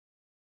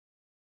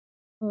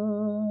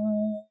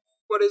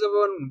What is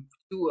everyone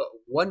to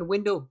one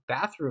window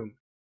bathroom?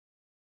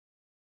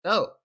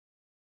 So,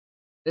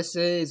 this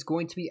is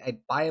going to be a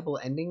viable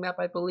ending map,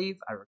 I believe.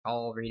 I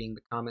recall reading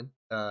the comment,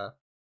 the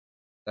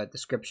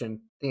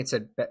description. I think it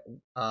said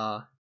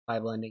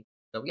viable ending.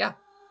 So yeah, if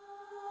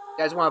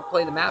you guys want to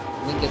play the map,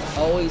 link is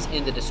always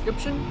in the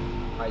description.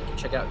 You can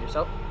check it out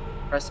yourself.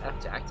 Press F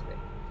to activate.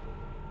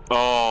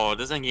 Oh,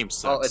 this end game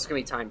sucks. Oh, it's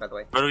gonna be timed, by the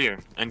way. Right here,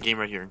 end game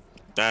right here.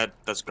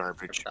 That's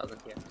garbage.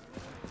 Yeah.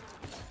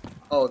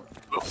 Oh,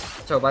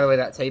 so by the way,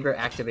 that teddy bear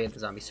activated the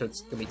zombie, so it's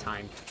gonna be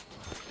timed.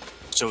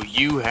 So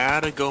you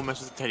had to go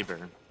mess with the teddy bear.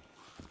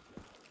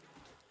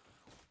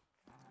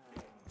 I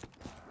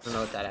don't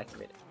know what that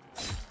activated.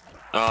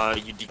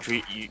 You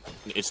decrease.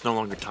 It's no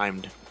longer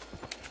timed.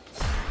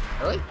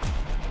 Really?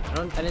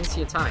 I didn't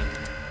see a time.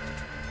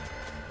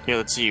 Yeah,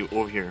 let's see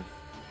over here.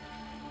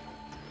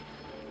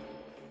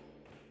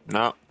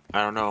 No,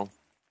 I don't know.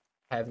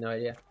 I have no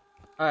idea.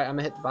 Alright, I'm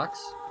gonna hit the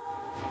box.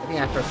 I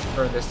think I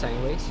prefer this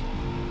anyways.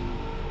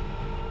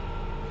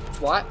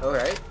 What?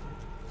 Alright.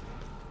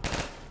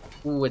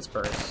 Ooh, it's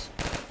burst.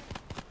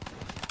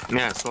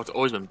 Yeah, so it's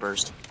always been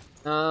burst.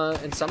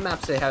 In some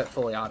maps they have it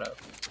fully auto.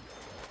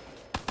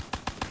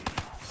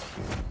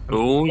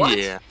 Oh What?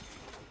 yeah.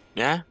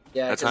 Yeah?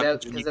 Yeah,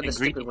 because of the green.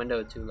 stupid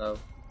window too low.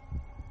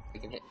 We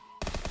can hit.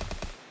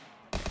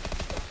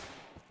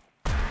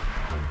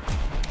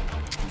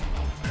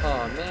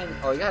 Oh man.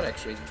 Oh, you got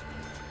actually.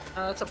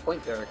 That's a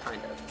point there,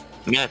 kind of.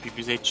 Yeah,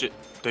 people say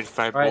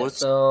 35 Alright, bullets.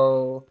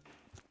 so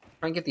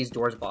try and get these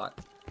doors bought.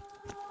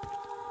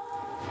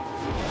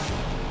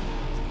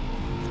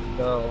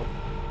 So,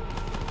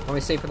 want me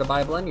to save for the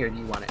Bible ending, or do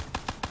you want it?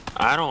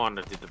 I don't want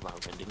to do the Bible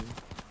ending.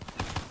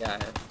 Yeah.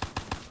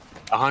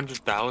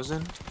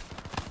 100,000.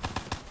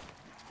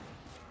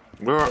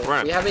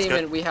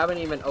 We haven't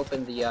even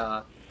opened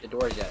the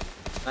doors yet.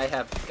 I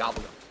have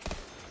gobble.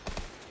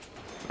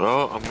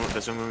 Oh,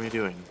 that's what I'm gonna be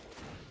doing.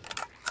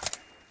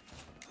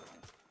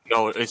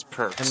 No, it's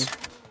perks.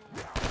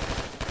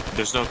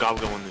 There's no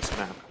gobble on this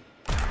map.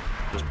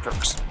 There's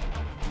perks.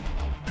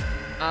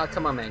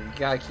 Come on, man. You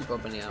gotta keep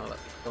opening out.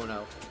 Oh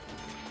no.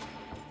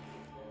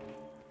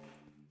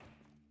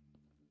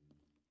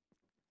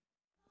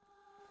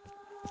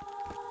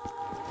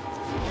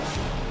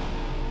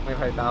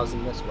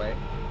 25,000 this way.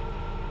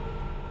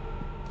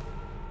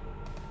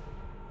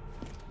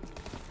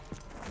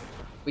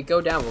 If we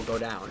go down, we'll go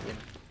down. You know?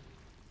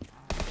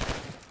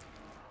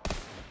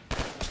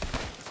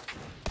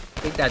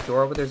 I think that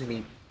door over there's gonna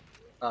be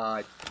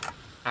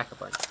hack a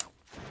bunch.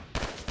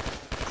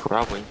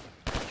 Probably.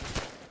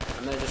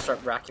 I'm gonna just start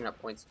racking up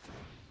points.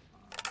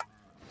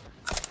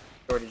 What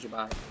door did you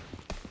buy?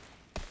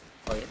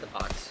 Oh, you hit the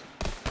box.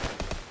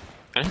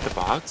 I hit the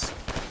box?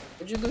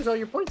 Where'd you lose all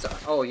your points on?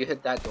 Oh, you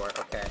hit that door.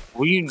 Okay.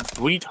 What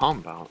are you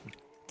talking about?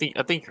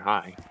 I think you're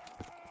high.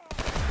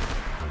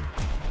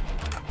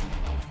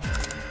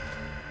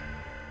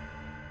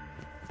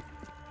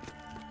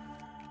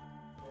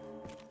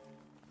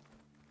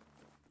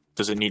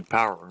 Does it need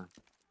power?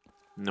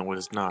 No, it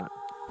does not.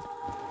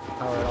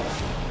 Power at all.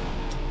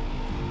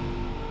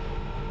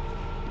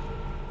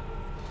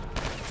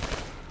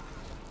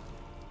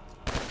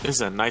 This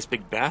is a nice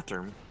big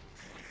bathroom.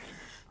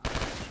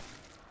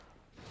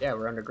 Yeah,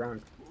 we're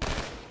underground.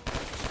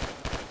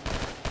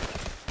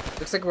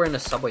 Looks like we're in a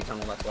subway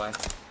tunnel, that's why.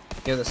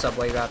 You know the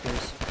subway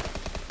bathrooms?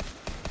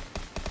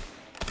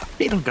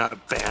 They don't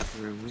got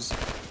bathrooms.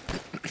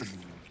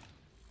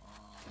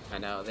 I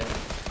know, they're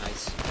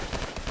nice.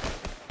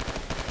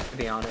 To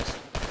be honest.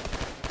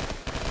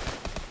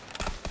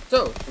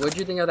 So, what'd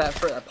you think of that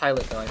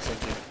pilot though I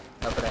sent you?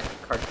 For that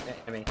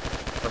anime.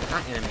 Or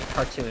not anime,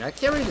 cartoon. I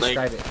can't really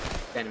describe it.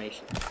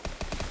 Animation.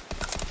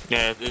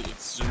 Yeah,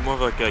 it's more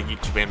of like a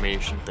YouTube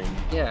animation thing.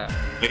 Yeah.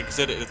 Like I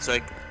said, it's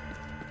like,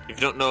 if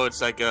you don't know, it's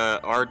like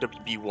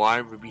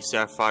RWBY, Ruby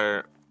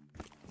Sapphire,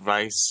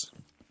 Vice.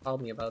 Tell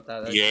me about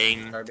that. That's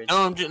Yang. garbage. No,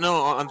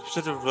 on the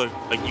sense of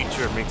like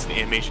YouTuber makes an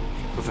animation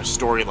with a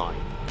storyline.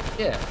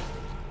 Yeah.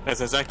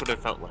 That's exactly what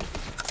it felt like.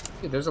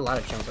 Dude, there's a lot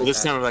of chunks Well, like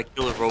this that. time of like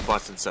killer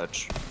robots and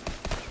such.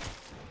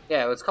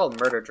 Yeah, it's called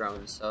Murder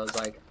Drones. So I was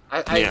like,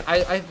 Yeah.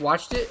 I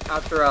watched it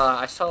after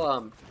I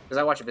saw because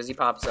I watched Busy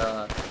Pop's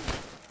Hell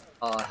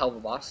of a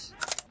Boss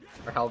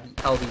or Hell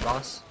of a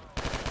Boss,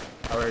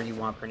 however you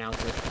want to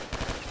pronounce it.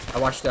 I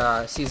watched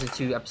season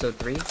 2 episode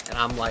 3, and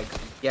I'm like,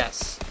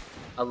 yes,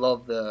 I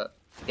love the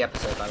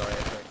episode. By the way,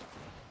 I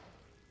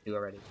do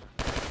already.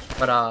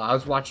 But I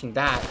was watching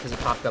that because it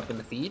popped up in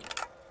the feed.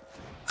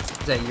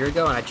 It was a year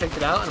ago, and I checked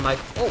it out, and I'm like,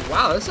 oh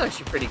wow, this is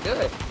actually pretty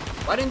good.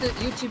 Why didn't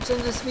YouTube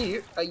send this to me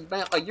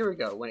a year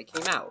ago when it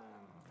came out?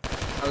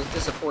 I was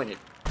disappointed.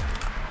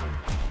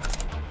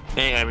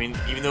 Hey, I mean,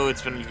 even though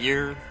it's been a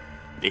year,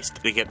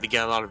 they get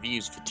a lot of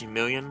views, 15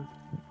 million.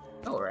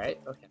 Oh, right,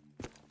 okay.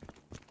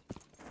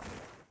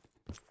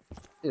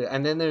 Yeah,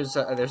 and then there's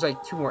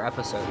like 2 more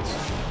episodes.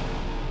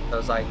 So I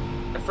was like,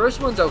 the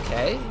first one's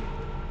okay,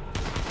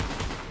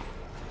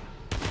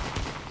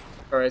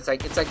 or it's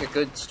like a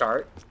good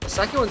start. The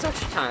second one's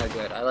actually kind of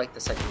good. I like the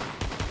second one.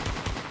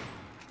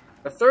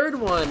 The third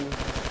one,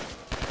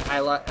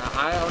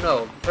 I don't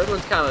know. The third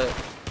one's kind of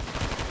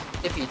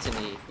iffy to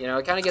me. You know,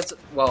 it kind of gets.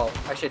 Well,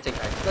 actually, I take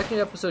that. The second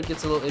episode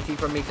gets a little iffy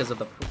for me because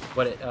of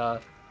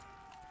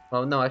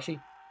well, no, actually,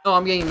 no,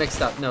 I'm getting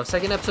mixed up. No,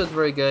 second episode's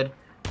very good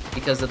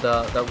because of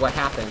the what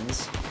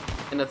happens,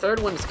 and the third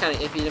one is kind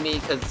of iffy to me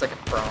because it's like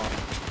a prom.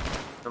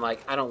 I'm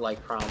like, I don't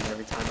like prom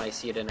every time I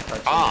see it in a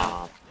cartoon.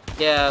 Ah.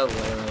 Yeah,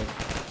 literally.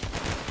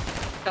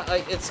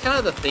 Like, it's kind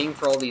of the thing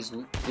for all these,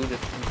 you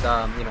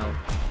know,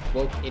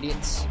 woke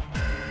idiots.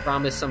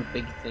 Prom is some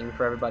big thing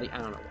for everybody. I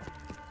don't know.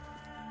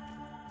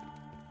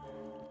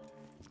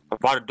 I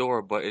bought a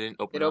door, but it didn't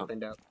open It up.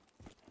 opened up.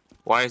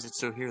 Why is it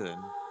still here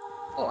then?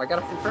 Oh, I got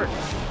a free perk.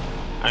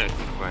 I didn't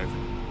think right.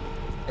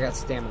 I got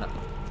stamina.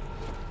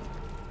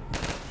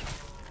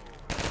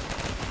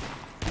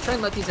 I'm trying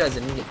to let these guys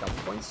in and get double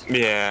points.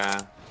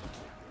 Yeah.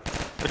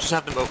 I just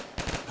have them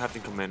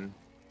come in.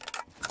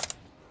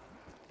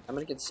 I'm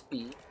gonna get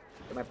speed.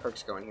 Get my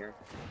perks going here.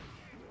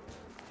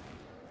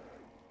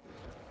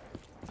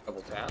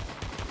 Double tap.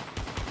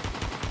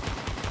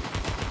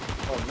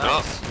 Oh, nice.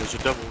 Oh, there's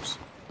your doubles.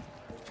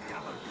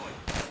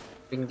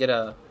 We can get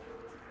a...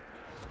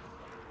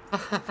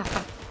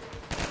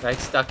 right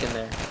stuck in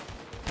there.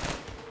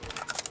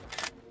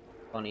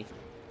 Funny.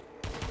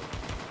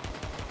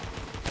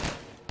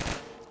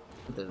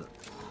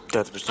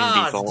 Death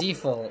machine default. It's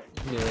default.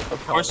 You knew it.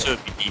 Of course it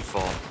would be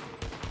default.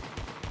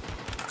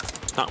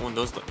 It's not one of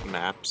those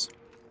maps.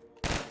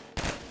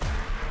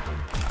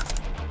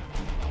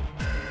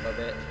 Love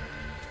it.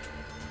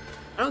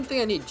 I don't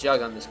think I need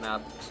Jug on this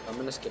map, so I'm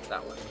gonna skip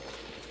that one.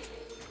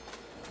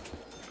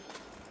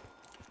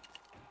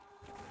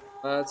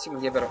 Let's see if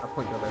we can get a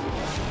point over.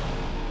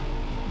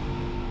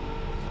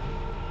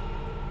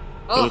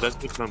 Oh, that's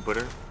Pokemon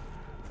Butter.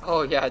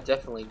 Oh yeah,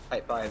 definitely.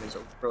 Type 5 is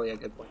really a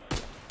good point.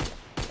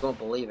 You won't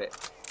believe it.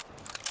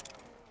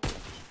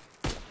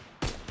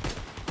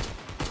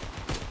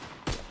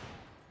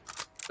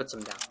 Puts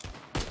him down.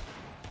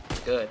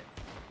 Good.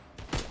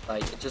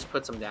 Like, it just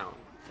puts him down.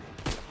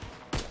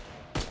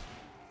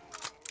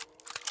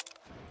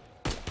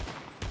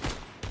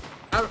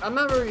 I'm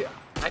not very...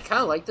 I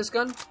kind of like this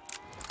gun.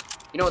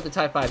 You know what the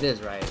Type 5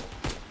 is, right?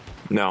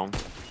 No.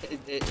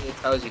 It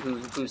tells you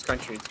whose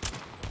country.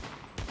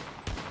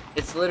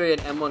 It's literally an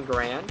M1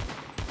 Garand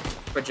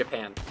for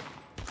Japan.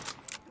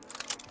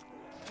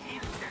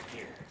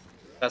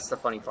 That's the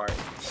funny part.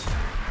 If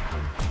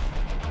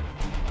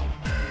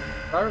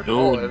I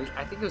recall,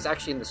 I think it was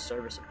actually in the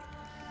service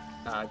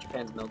of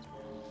Japan's military.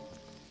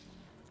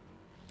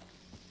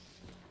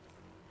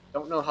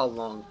 Don't know how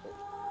long for.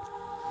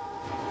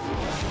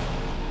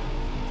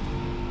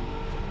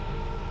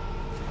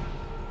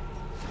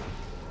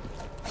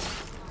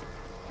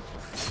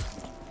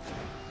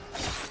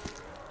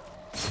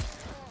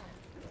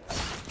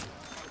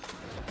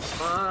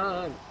 Come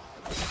on.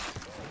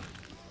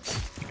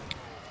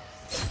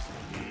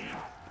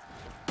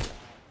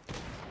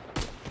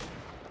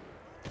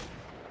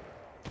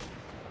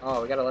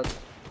 Oh, we gotta let.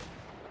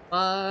 Come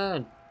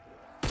on.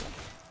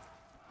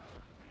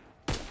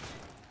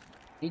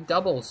 Need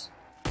doubles.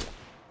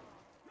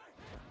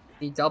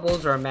 Need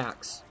doubles or a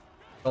max.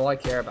 That's all I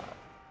care about.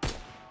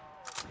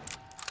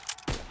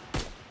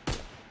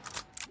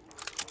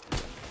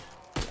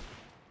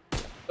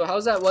 So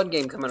how's that one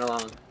game coming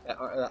along?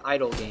 That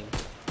idle game.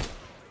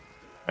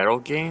 Idle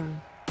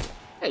game?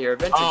 Yeah, your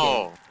adventure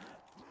game.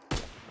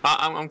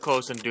 I'm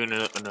close and doing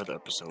another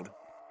episode.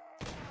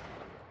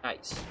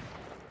 Nice.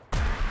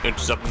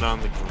 It's up and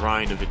down the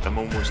grind of it. I'm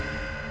almost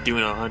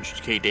doing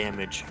 100k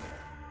damage.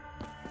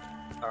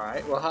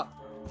 Alright, well,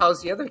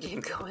 how's the other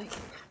game going?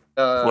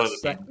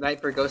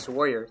 Sniper Ghost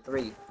Warrior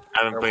 3.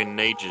 I haven't played in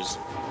ages.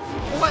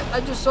 What?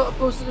 I just saw it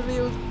posted a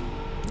video.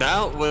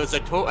 That was I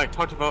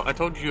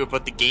told you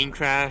about the game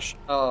crash.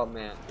 Oh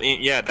man.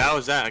 Yeah, that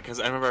was that because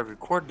I remember I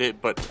recorded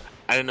it, but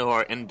I didn't know how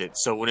it ended.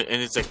 So when it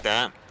ended like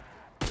that,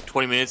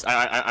 20 minutes,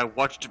 I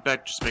watched it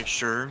back just to make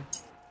sure,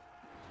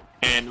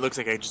 and it looks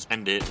like I just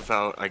ended it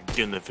without like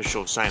doing the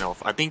official sign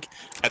off. I think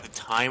at the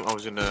time I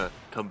was gonna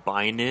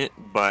combine it,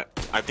 but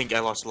I think I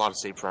lost a lot of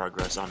save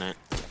progress on it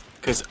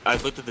because I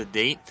looked at the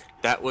date.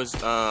 That was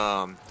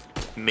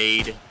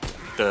made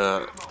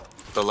the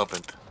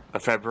 11th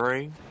of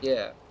February.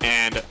 Yeah.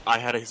 And I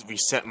had to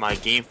reset my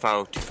game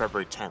file to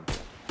February 10th.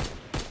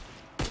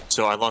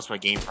 So I lost my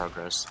game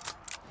progress.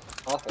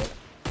 Awful.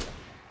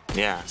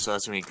 Yeah, so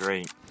that's gonna be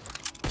great.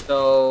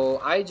 So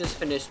I just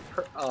finished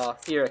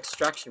Fear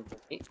Extraction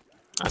Point.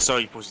 I saw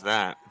you posted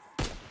that.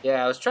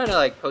 Yeah, I was trying to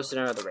like post it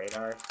under the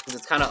radar because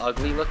it's kind of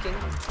ugly looking.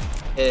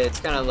 It's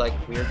kind of like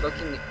weird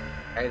looking.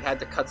 I had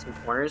to cut some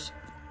corners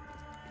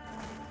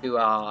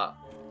to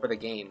for the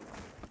game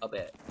a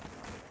bit.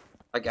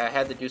 Like I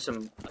had to do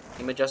some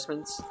game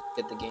adjustments to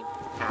get the game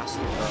past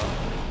the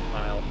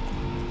file.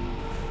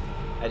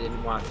 I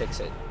didn't want to fix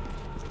it.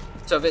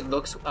 So if it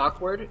looks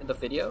awkward in the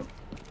video,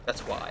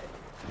 that's why.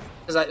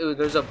 Because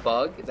there's a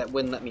bug that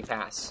wouldn't let me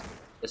pass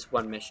this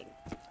one mission.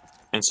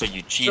 And so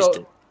you cheesed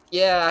it.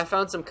 Yeah, I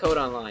found some code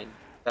online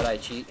that I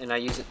cheat, and I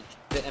use it to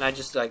cheat it, and I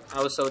just, like,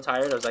 I was so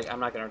tired, I was like, I'm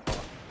not gonna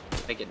recall.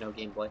 Make it no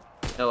gameplay.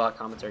 No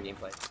commentary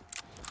gameplay.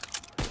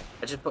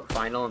 I just put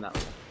final in that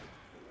one.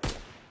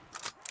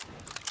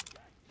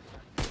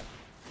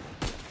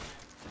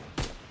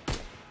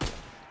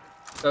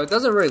 So it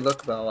doesn't really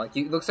look well. Like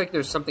it looks like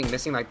there's something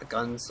missing, like the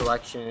gun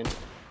selection.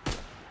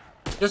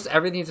 Just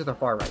everything to the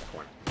far right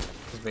corner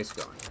is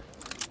basically going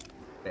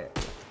there.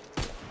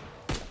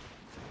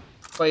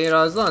 But you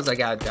know, as long as I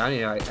got it done,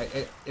 you know,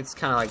 it's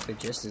kind of like the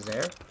gist is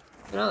there.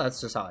 You know, that's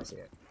just how I see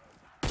it.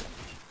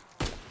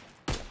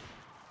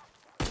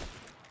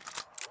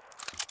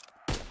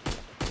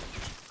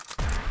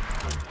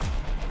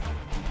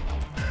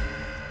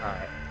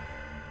 Alright.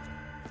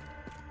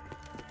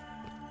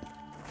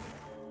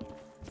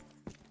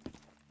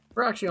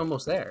 We're actually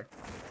almost there.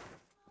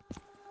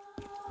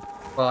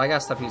 Well, I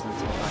gotta stop using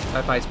this.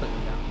 If I put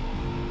them down.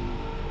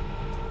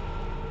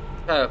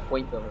 I had a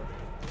point builder.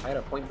 If I had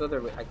a point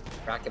builder, I could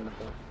crack in the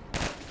point.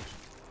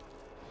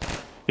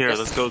 Here,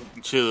 let's go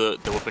to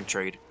the weapon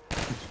trade.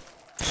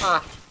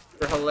 Ah,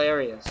 they're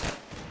hilarious.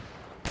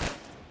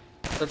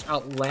 Such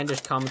outlandish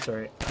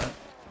commentary,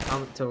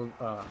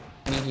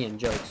 median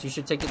jokes. You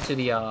should take it to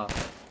the,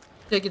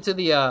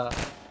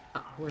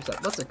 where's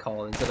that? What's it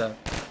called? Is it a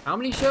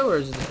comedy show or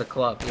is it the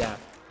club? Yeah,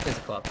 it's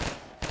a club.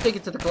 Take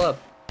it to the club.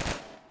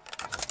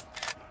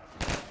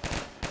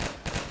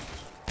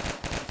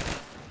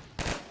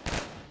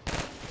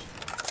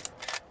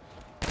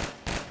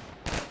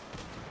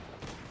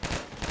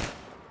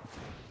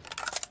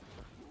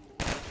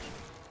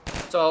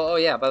 So, oh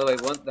yeah, by the way,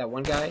 that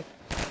one guy,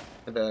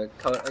 I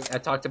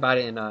talked about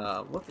it in,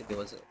 what video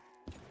was it?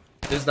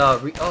 There's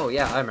the, oh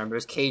yeah, I remember, it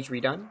was Cage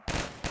Redone.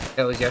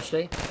 That was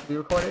yesterday, we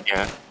recorded.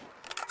 Yeah.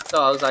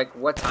 So I was like,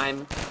 what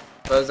time?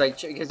 But I was like,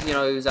 because, you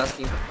know, he was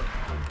asking to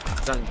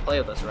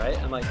play with us, right?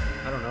 I'm like,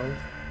 I don't know.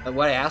 And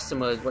what I asked him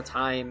was, what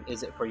time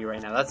is it for you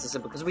right now? That's the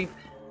simple, because we,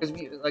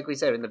 like we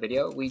said in the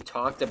video, we've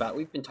talked to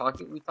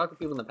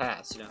people in the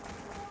past, you know,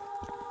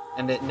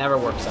 and it never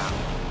works out.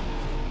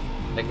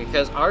 Like,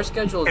 because our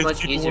schedule is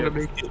much easier.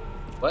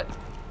 What?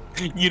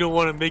 You don't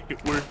want to make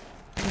it work.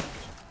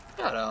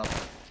 Shut up.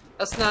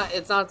 It's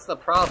not the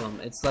problem.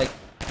 It's like,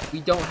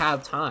 we don't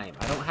have time.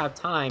 I don't have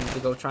time to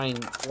go try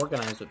and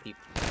organize with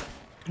people.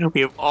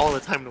 We have all the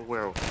time in the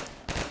world.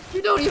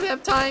 You don't even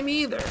have time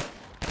either.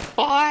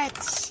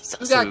 What?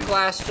 You got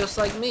class just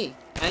like me.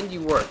 And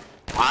you work.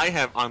 I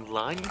have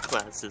online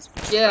classes.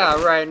 Yeah,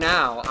 right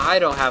now. I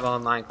don't have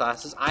online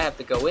classes. I have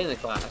to go into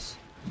class.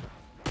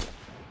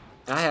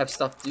 And I have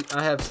stuff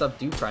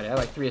due Friday. I have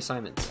like 3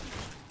 assignments.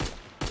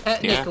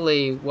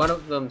 Technically, one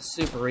of them's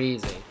super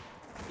easy.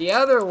 The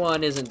other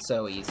one isn't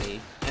so easy.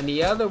 And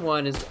the other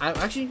one is... I'm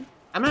not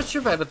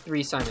sure if I have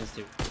 3 assignments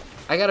due.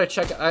 I gotta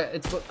check...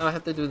 I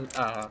have to do...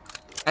 I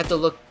have to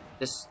look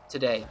this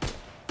today.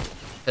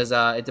 Because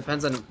it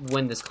depends on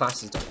when this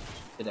class is done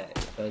today.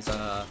 Because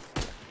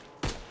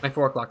my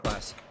 4 o'clock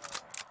class.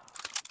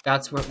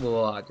 That's what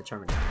will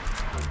determine it.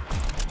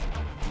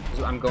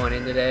 I'm going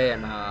in today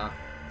and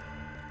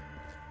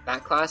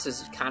that class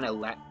is kind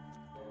of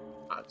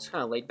it's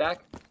kind of laid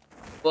back,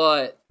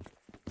 but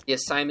the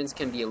assignments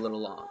can be a little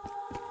long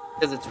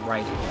because it's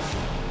writing,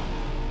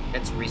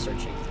 it's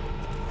researching.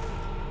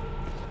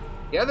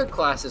 The other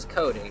class is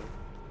coding,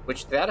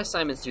 which that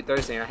assignment's due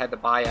Thursday. And I had to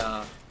buy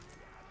a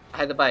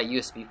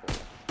USB for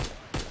it.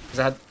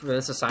 Because for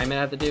this assignment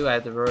I had to do, I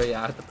had to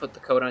put the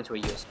code onto a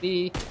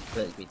USB so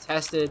that it could be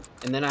tested,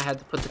 and then I had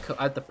to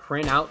I had to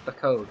print out the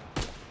code.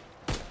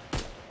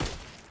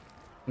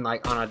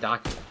 Like on a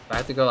document. I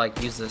have to go like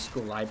use the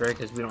school library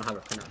because we don't have a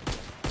printer.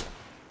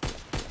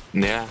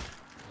 Yeah.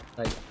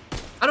 Like,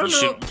 I don't know.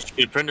 You should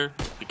get a printer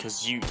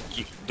because hey,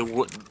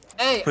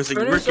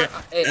 printers are,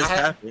 hey,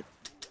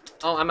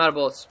 oh, I'm out of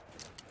bullets.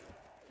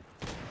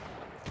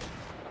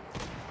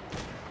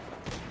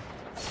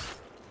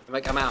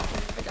 Like, I'm out.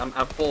 Like, I'm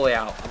fully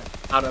out.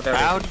 I'm out of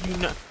everything. How do you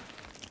know?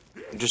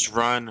 Just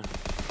run.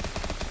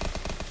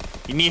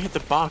 You need to hit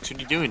the box. What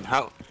are you doing?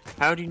 How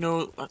do you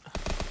know?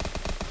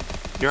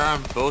 You're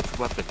on both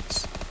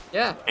weapons.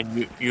 Yeah. And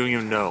you don't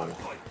even know.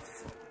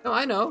 No,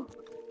 I know.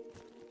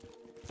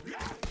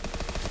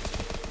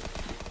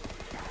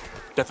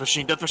 Death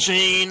machine, death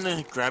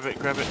machine! Grab it,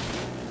 grab it.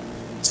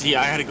 See,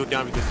 I had to go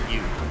down because of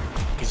you.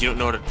 Because you don't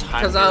know what a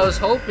time. Because I was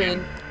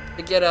hoping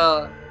to get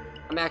a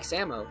max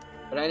ammo,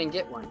 but I didn't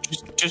get one.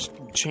 Just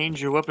change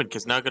your weapon,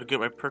 because now I gotta get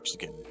my perks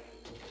again.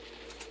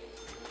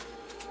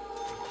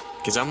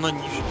 Because I'm letting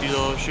you do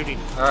all the shooting.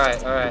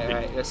 Alright.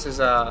 This is,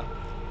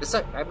 this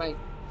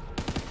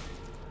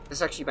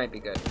actually might be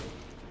good.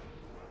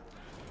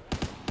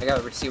 I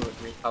gotta see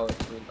how it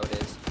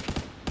is.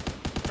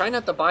 Try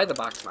not to buy the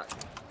box much.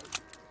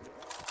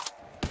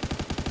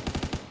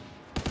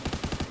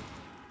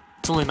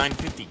 It's only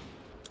 $9.50.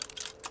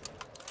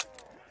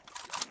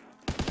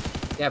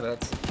 Yeah, but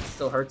it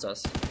still hurts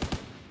us.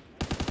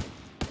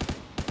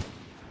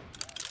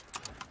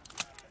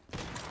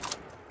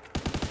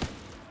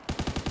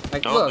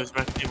 Like, oh, look. there's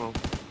max ammo. Look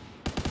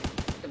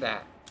at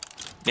that.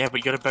 Yeah, but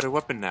you got a better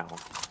weapon now.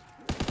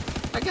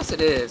 I guess it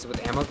is,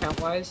 with ammo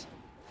count-wise.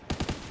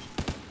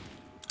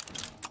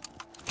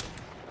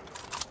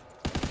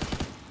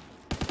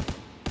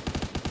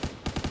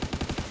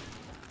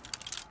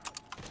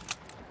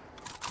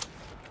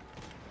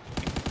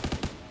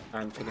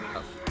 time picking it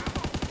up.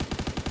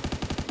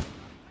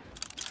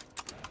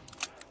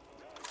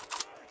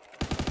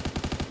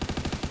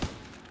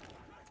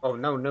 Oh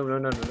no no no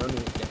no no no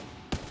no! Yeah.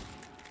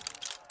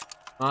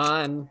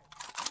 On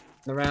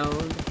the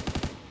round.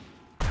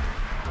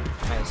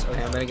 Nice.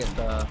 Okay, I'm gonna get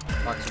the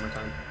box one more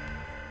time.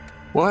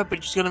 What? But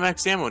you just got a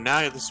max ammo.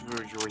 Now this is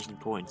where you're wasting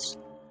points.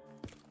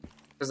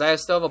 Because I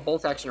still have a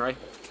bolt action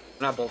rifle.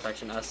 Not bolt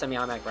action, a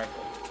semi-automatic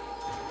rifle.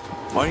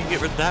 Why did you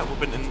get rid of that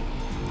weapon? And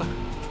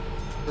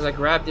Because I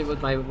grabbed it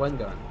with my one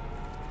gun.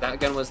 That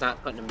gun was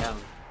not putting him down.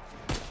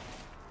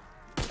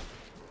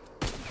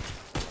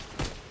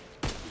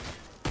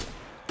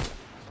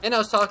 And I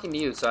was talking to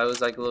you, so I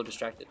was like a little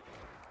distracted.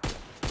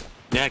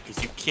 yeah,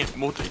 because you can't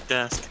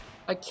multitask.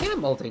 I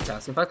can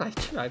multitask. In fact, I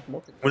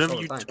multitask Whenever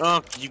all you the time.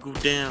 talk, you go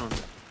down.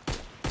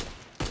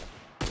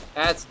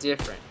 That's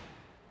different.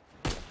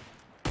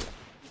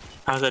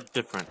 How's that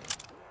different?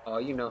 Oh,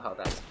 you know how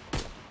that's.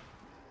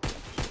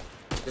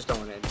 Just don't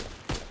want to.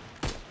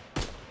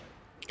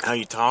 How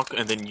you talk,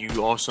 and then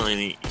you also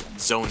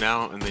zone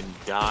out, and then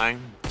die.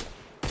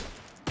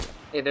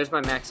 Hey, there's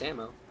my max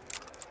ammo.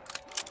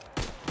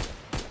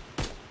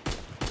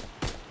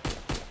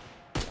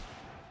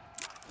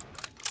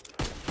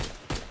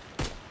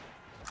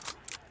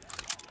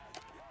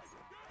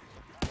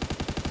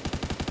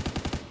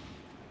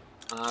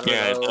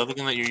 Yeah, the other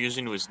gun that you're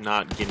using was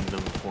not getting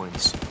them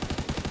points.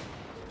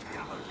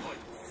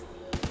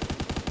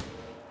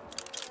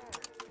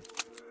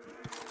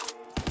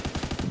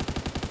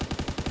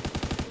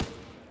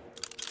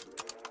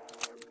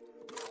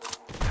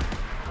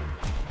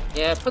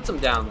 Yeah, it puts them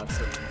down, that's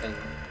the thing.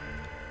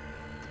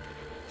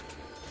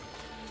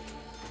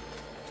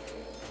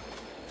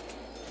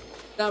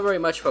 Not very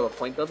much for a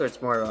point builder,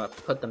 it's more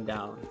put them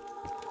down.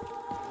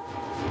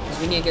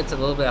 Because we need to get to a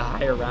little bit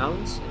higher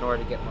rounds in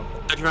order to get more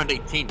points. At round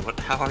 18,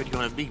 how hard do you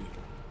want to be?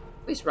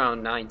 At least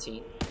round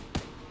 19.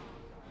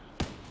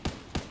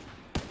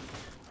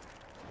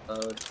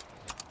 Load.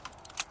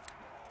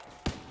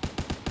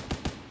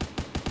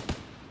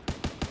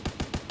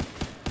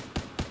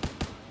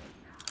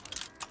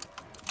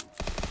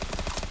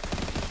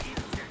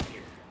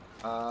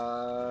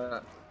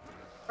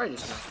 Probably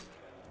just not.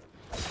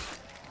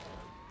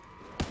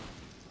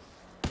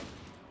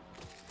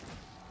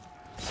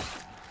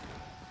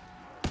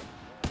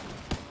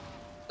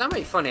 Not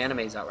many fun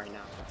animes out right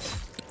now.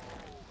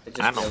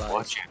 I don't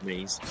watch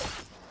animes.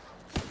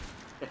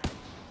 Of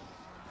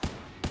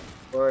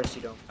course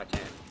you don't watch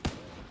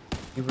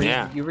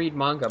anime. You read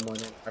manga more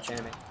than watch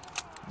anime.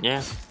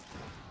 Yeah.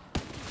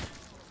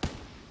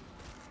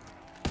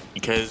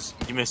 Because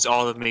you miss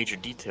all the major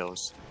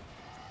details.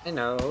 I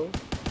know.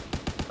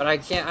 But I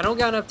don't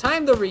got enough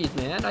time to read,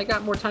 man. I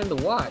got more time to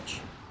watch.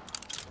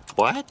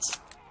 What?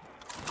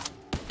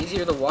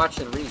 Easier to watch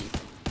than read.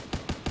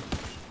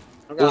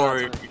 I don't got Or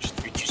enough time.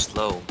 you're too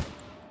slow.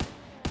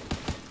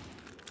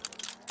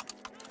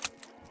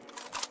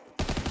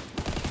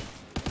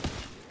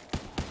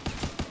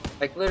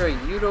 Like, literally,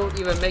 you don't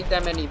even make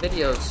that many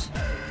videos.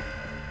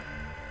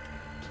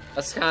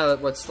 That's kind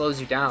of what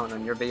slows you down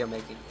on your video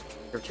making.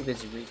 You're too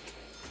busy reading.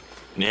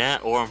 Yeah,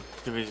 or I'm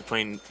too busy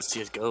playing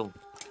CSGO.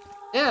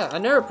 Yeah,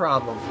 another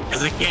problem.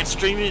 Because I can't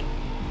stream it.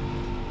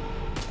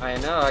 I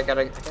know, I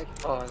gotta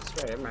oh,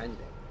 that's right, it reminds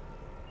me.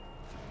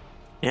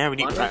 Yeah, we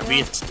need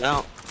to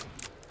out.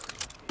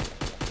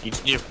 You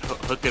just need to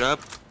hook it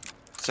up,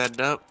 set it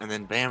up, and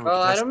then bam.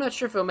 Well, I'm not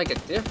sure if it'll make a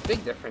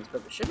big difference,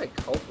 but it should make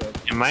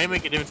Coldwood. It might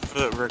make a difference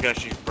for where I can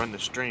actually run the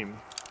stream.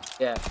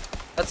 Yeah,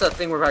 that's a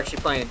thing we're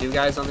actually planning to do,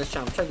 guys, on this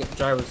channel. I'm trying to get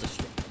Gyros to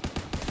stream.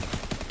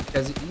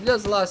 Because he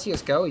does a lot of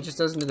CSGO, he just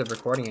doesn't do the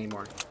recording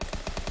anymore.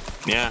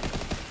 Yeah.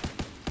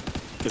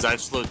 Because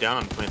I've slowed down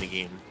on playing the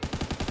game.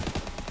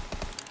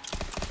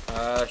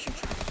 Shoot.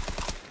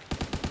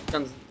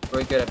 Gun's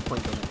really good at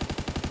point building.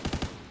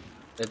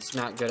 It's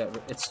not good at.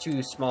 It's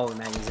too small of a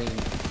magazine.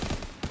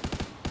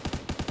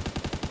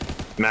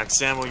 Max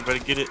ammo, you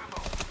better get it.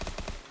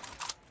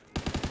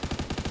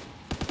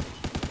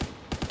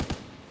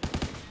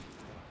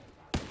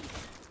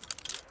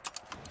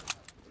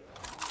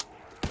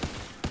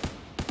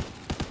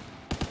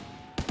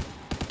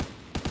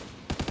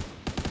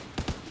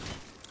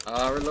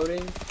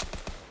 Reloading.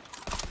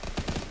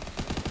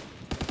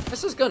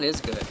 This gun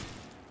is good.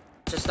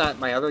 It's just that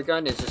my other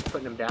gun is just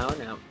putting them down,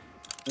 and I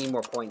need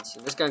more points.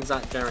 This gun's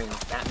not generating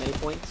that many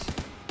points.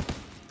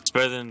 It's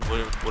better than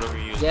whatever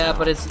you use. Yeah, now.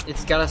 but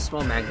it's got a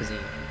small magazine.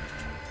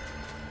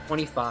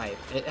 25.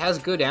 It has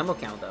good ammo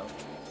count though.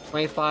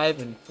 25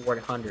 and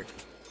 400.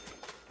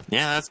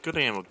 Yeah, that's good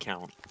ammo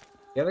count.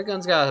 The other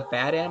gun's got a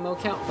bad ammo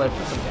count, but it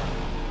puts them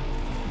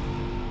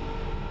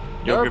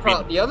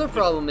down. The other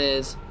problem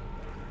is,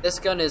 this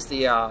gun is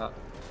the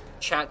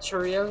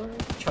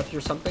Chatria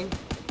or something.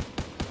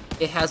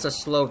 It has a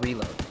slow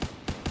reload.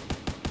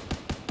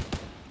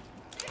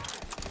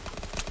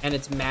 And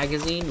its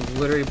magazine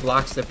literally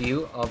blocks the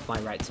view of my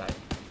right side.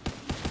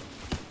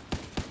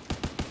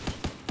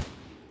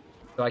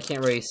 So I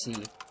can't really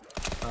see.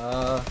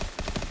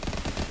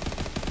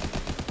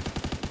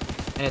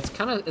 And it's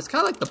kinda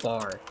like the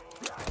bar.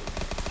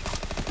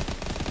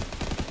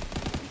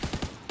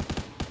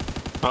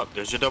 Oh,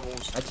 there's your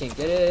doubles. I can't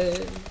get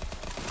it.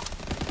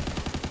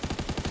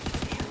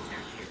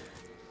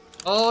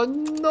 Oh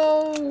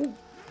no!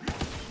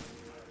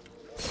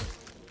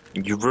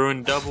 You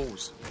ruined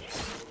doubles.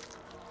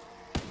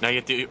 Now you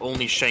have to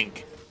only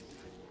shank.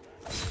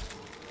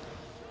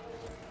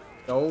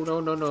 No, no,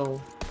 no,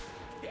 no.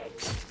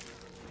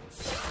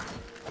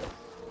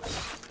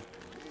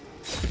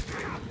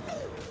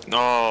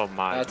 Oh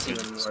my That's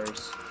goodness. even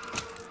worse.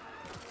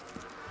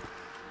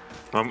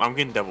 I'm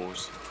getting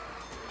doubles.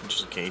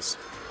 Just in case.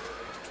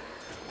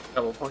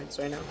 Double points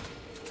right now?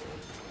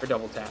 Or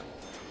double tap?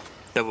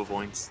 Double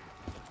points.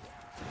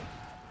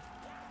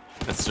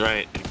 That's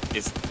right.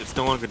 It's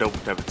no longer double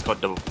tap, it's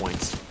called double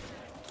points.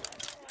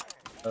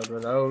 Load,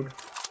 reload.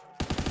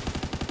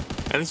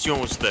 At least you're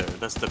almost there.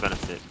 That's the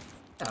benefit.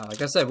 Yeah,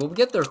 like I said, we'll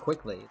get there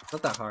quickly. It's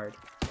not that hard.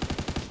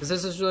 Because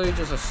this is really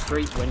just a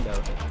straight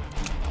window.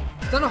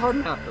 It's not a hard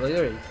map,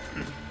 literally.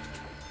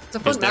 It's a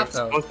fun map,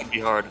 though. It's supposed to be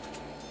hard.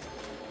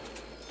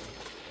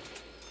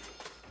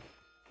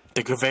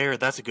 The conveyor,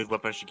 that's a good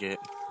weapon I should get.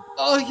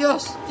 Oh,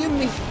 yes! Give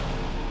me!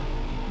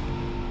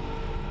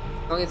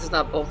 As long as it's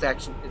not bolt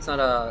action. It's not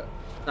a...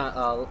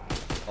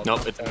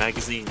 Nope, it's a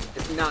magazine.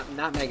 It's not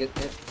magazine.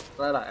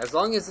 As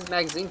long as it's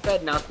magazine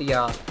fed, not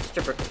the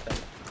stripper fed.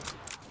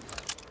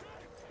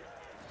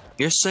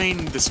 You're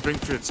saying the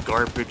Springfield's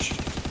garbage?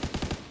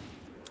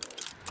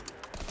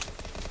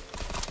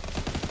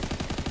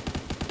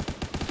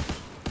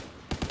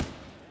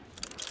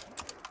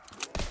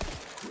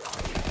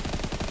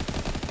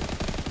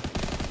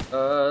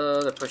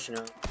 They're pushing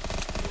out.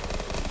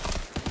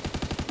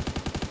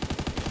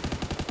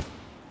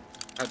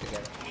 I have to get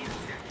it.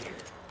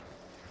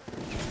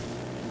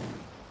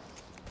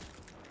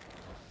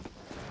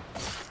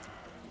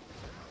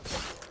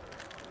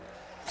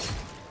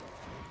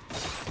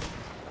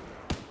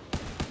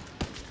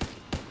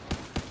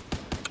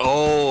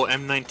 Oh,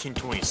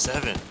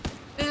 M1927.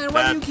 Man,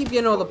 why do you keep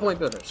getting all the point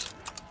builders?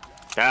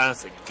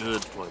 That's a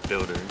good point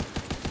builder.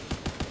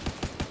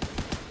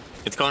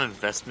 It's called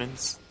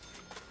investments.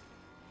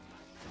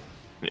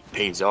 It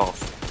pays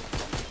off.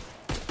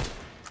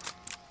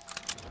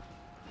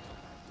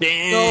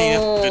 Dang!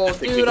 No, That's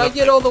a dude, good I weapon.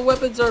 get all the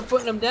weapons that are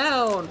putting them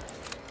down.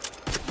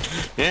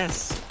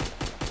 Yes.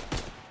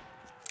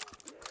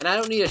 And I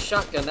don't need a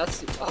shotgun,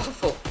 that's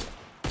awful.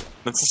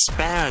 That's a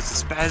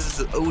Spaz. The Spaz is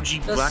an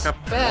OG The Black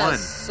Ops 1. Spaz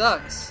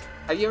sucks.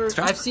 Have you ever? Spaz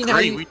I've was seen great. how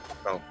you.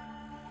 Oh.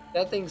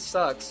 That thing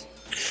sucks.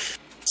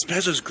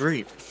 Spaz was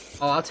great.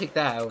 Oh, I'll take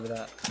that over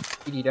that.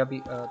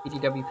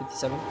 BDW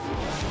 57.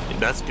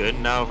 That's good.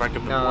 Now rank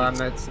up the No,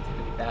 points. it's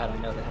really bad. I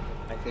know that.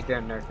 Like they're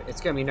gonna nerf it.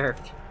 It's gonna be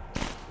nerfed.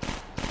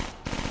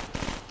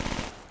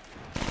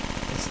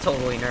 It's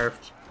totally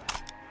nerfed.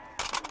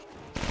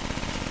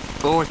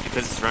 Oh, it's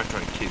because it's rank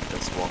 22.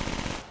 That's why.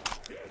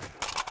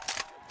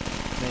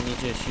 Then you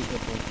just shoot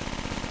with me.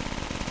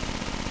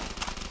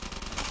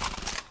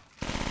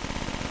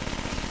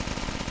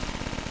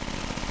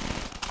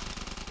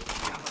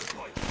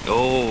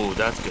 Oh,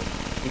 that's good.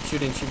 Keep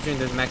shooting, keep shooting.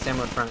 There's max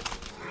ammo in front.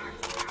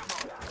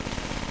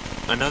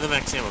 Another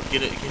max ammo.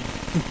 Get it.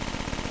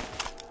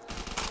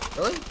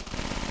 Really?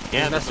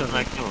 Yeah, He's that's messing a with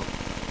max ammo.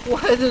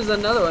 What? There's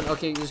another one.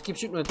 Okay, just keep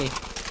shooting with me.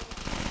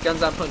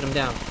 Guns not putting them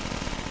down.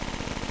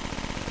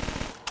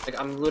 Like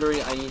I'm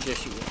literally, I need you to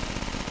shoot me.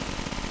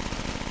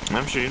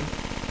 I'm shooting.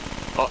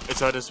 Oh,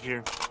 it's all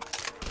disappeared.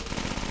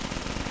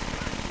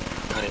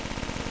 Got it.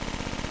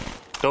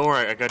 Don't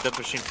worry, I got that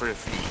machine for your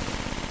feet.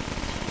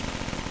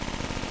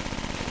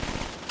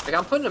 Like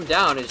I'm putting them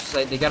down. It's just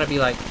like they gotta be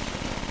like,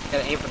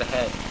 gotta aim for the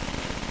head.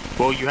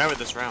 Well, you have it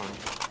this round.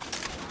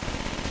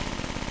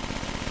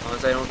 As long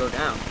as I don't go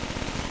down.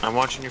 I'm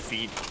watching your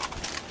feet.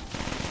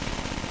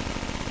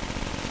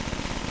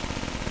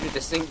 Dude,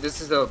 this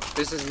is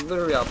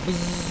literally a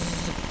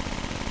buzz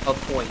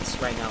of points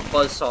right now.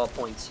 Buzzsaw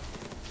points.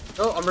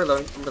 Oh, I'm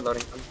reloading.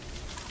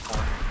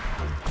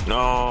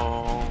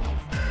 No.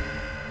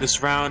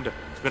 This round,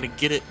 I'm gonna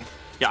get it.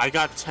 Yeah, I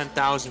got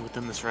 10,000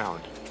 within this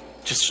round.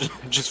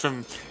 Just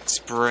from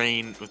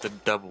spraying with the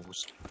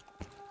doubles.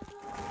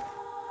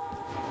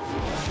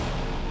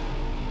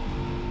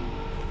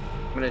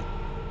 I'm gonna.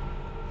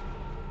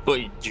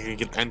 But you're gonna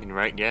get the ending,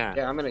 right? Yeah.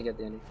 Yeah, I'm gonna get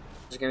the ending.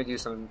 Just gonna do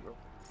some.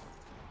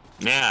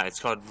 Yeah, it's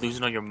called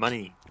losing all your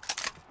money.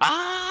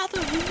 Ah,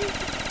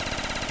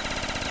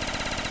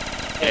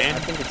 Hey, I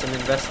and think it's an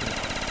investment.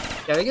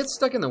 Yeah, they get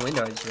stuck in the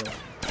window. I just realized.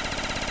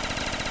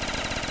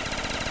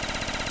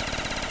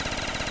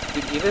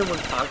 Dude, even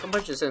with Taco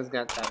Punch, this thing's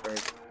not that very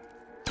good.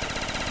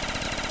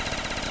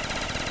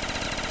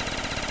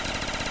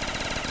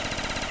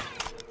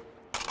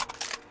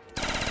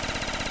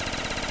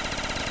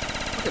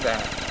 Look at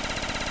that.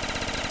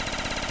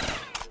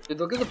 Dude,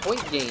 look at the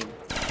point gain.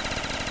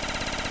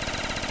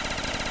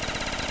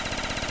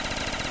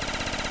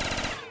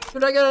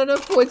 Dude, I got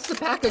enough points to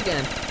pack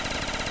again.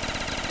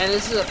 And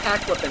this is a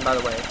pack weapon, by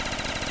the way.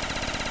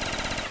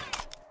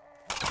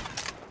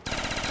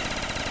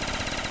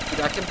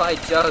 Dude, I can buy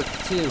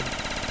jugs, too.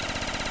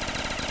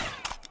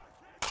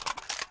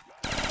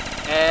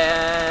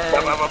 And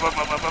I'm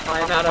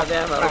out of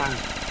ammo.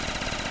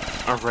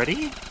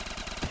 Already?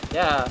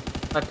 Yeah,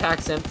 my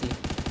pack's empty.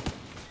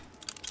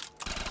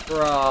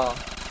 Bro.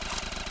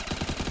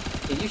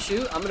 Can you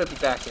shoot? I'm gonna be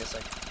back in a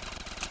second.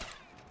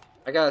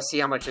 I gotta see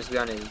how much this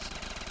gun is.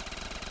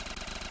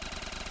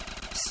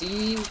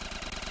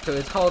 So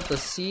it's called the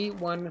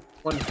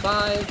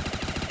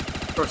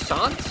C115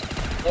 Croissant?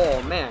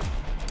 Oh man.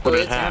 What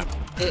did it have?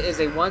 It is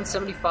a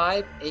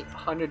 175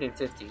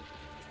 850.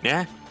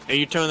 Yeah? And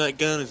you're telling that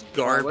gun is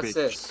garbage. What's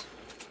this?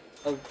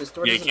 Oh, this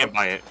door Yeah, you doesn't can't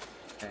open. buy it.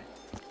 Okay.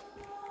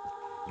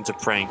 It's a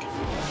prank.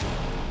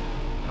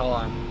 Hold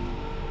on.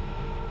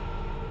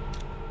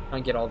 Try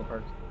and get all the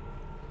perks.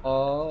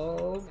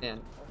 Oh man,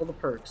 all the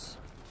perks.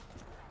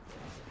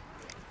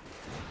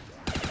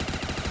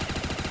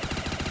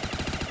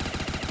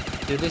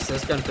 Dude, at least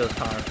this gun feels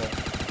powerful.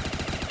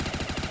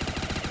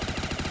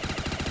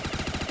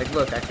 Like,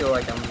 look, I feel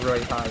like I'm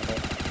really powerful.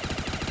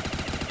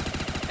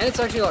 And it's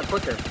actually a lot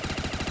quicker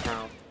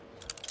now.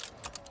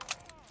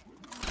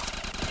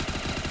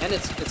 And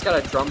it's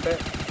got a drum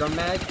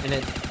mag, and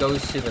it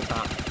goes to the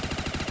top.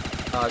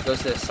 It goes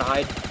to the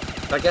side.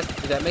 So I guess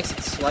that makes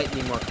it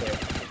slightly more clear.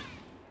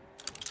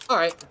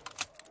 Alright.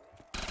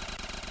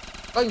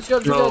 Like and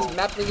subscribe to you guys.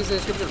 Map link is in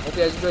the description. Hope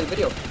you guys enjoyed the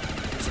video.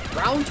 It's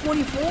round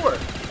 24. We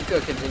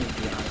could continue, to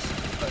be honest.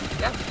 But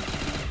yeah.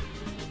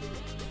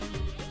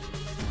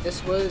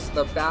 This was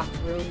the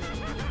bathroom.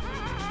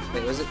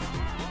 Wait, was it?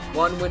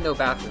 One window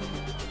bathroom.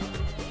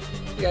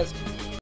 See you guys.